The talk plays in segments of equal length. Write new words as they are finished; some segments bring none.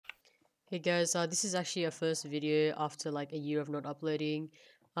Hey guys, this is actually our first video after like a year of not uploading.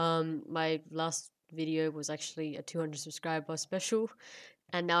 My last video was actually a 200 subscriber special,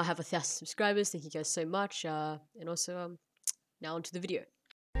 and now I have 1,000 subscribers. Thank you guys so much. And also, now onto the video.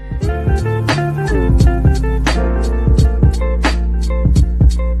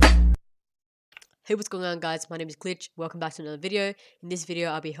 Hey, what's going on guys? My name is Glitch. Welcome back to another video. In this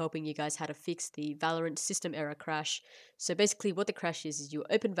video, I'll be helping you guys how to fix the Valorant system error crash. So basically what the crash is you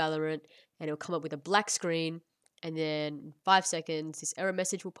open Valorant and it'll come up with a black screen, and then in 5 seconds this error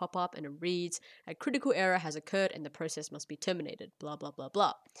message will pop up and it reads, a critical error has occurred and the process must be terminated, blah blah blah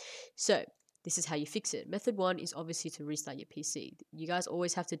blah. So this is how you fix it. Method 1 is obviously to restart your PC. You guys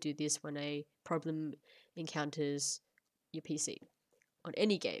always have to do this when a problem encounters your PC on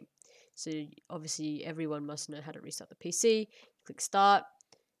any game. So obviously everyone must know how to restart the PC. Click start,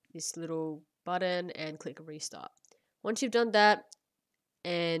 this little button, and click restart. Once you've done that,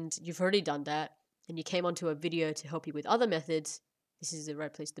 and you've already done that, and you came onto a video to help you with other methods, this is the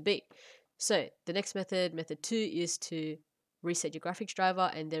right place to be. So the next method, method 2, is to reset your graphics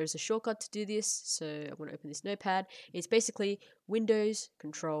driver, and there is a shortcut to do this. So I'm going to open this notepad. It's basically Windows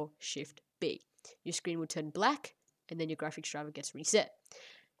Control Shift B. Your screen will turn black, and then your graphics driver gets reset.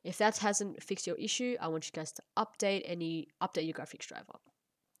 If that hasn't fixed your issue, I want you guys to update your graphics driver.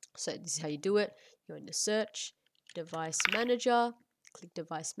 So this is how you do it. You're in the search, device manager, click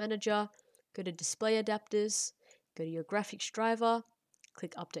device manager, go to display adapters, go to your graphics driver,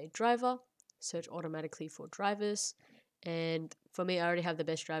 click update driver, search automatically for drivers. And for me, I already have the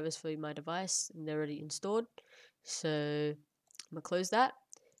best drivers for my device and they're already installed. So I'm gonna close that.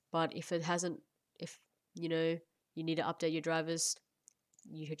 But if you know you need to update your drivers,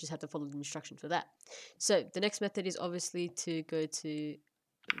 you just have to follow the instructions for that. So the next method is obviously to go to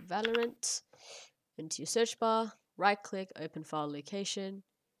Valorant, into your search bar, right click, open file location,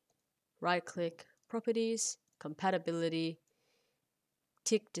 right click, properties, compatibility,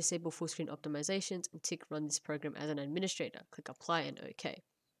 tick disable full screen optimizations, and tick run this program as an administrator. Click apply and OK.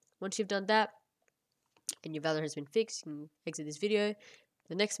 Once you've done that and your Valorant has been fixed, you can exit this video.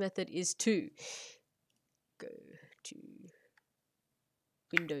 The next method is to go to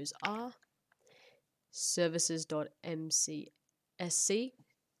Windows R, services.mcsc,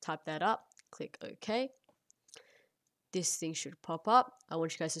 type that up, click OK. This thing should pop up. I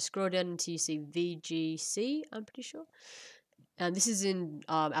want you guys to scroll down until you see VGC, I'm pretty sure. And this is in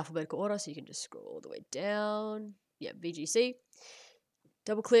alphabetical order, so you can just scroll all the way down. Yeah, VGC.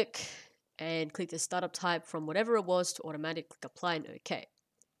 Double click and click the startup type from whatever it was to automatic, click apply and OK.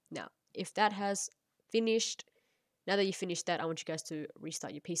 Now, if that has finished, now that you finished that, I want you guys to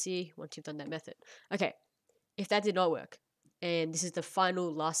restart your PC once you've done that method. Okay, if that did not work, and this is the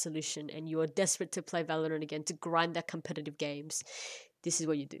final last solution, and you are desperate to play Valorant again, to grind that competitive games, this is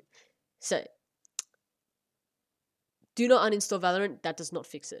what you do. So, do not uninstall Valorant, that does not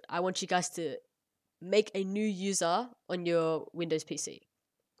fix it. I want you guys to make a new user on your Windows PC.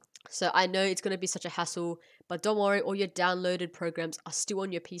 So I know it's going to be such a hassle, but don't worry, all your downloaded programs are still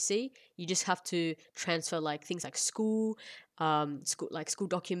on your PC. You just have to transfer like things like school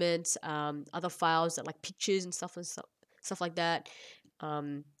documents, other files that like pictures and stuff like that,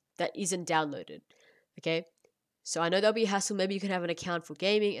 that isn't downloaded. Okay, so I know there'll be a hassle. Maybe you can have an account for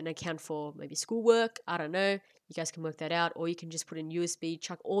gaming, an account for maybe schoolwork. I don't know. You guys can work that out, or you can just put in USB,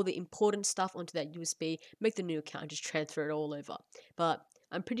 chuck all the important stuff onto that USB, make the new account, and just transfer it all over. But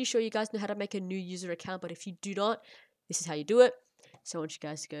I'm pretty sure you guys know how to make a new user account, but if you do not, this is how you do it. So I want you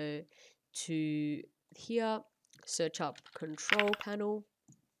guys to go to here, search up control panel,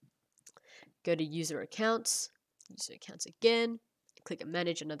 go to user accounts again, click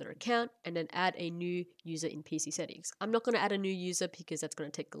manage another account, and then add a new user in PC settings. I'm not going to add a new user because that's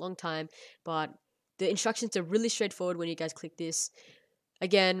going to take a long time, but the instructions are really straightforward when you guys click this.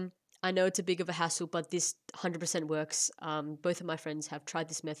 Again, I know it's a big of a hassle, but this 100% works. Both of my friends have tried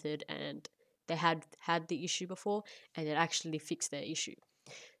this method and they had the issue before and it actually fixed their issue.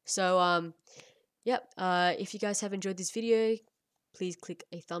 So, if you guys have enjoyed this video, please click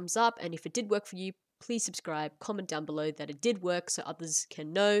a thumbs up. And if it did work for you, please subscribe, comment down below that it did work so others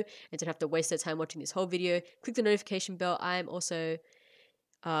can know and don't have to waste their time watching this whole video. Click the notification bell. I am also,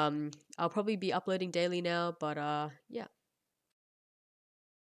 I'll probably be uploading daily now, but yeah.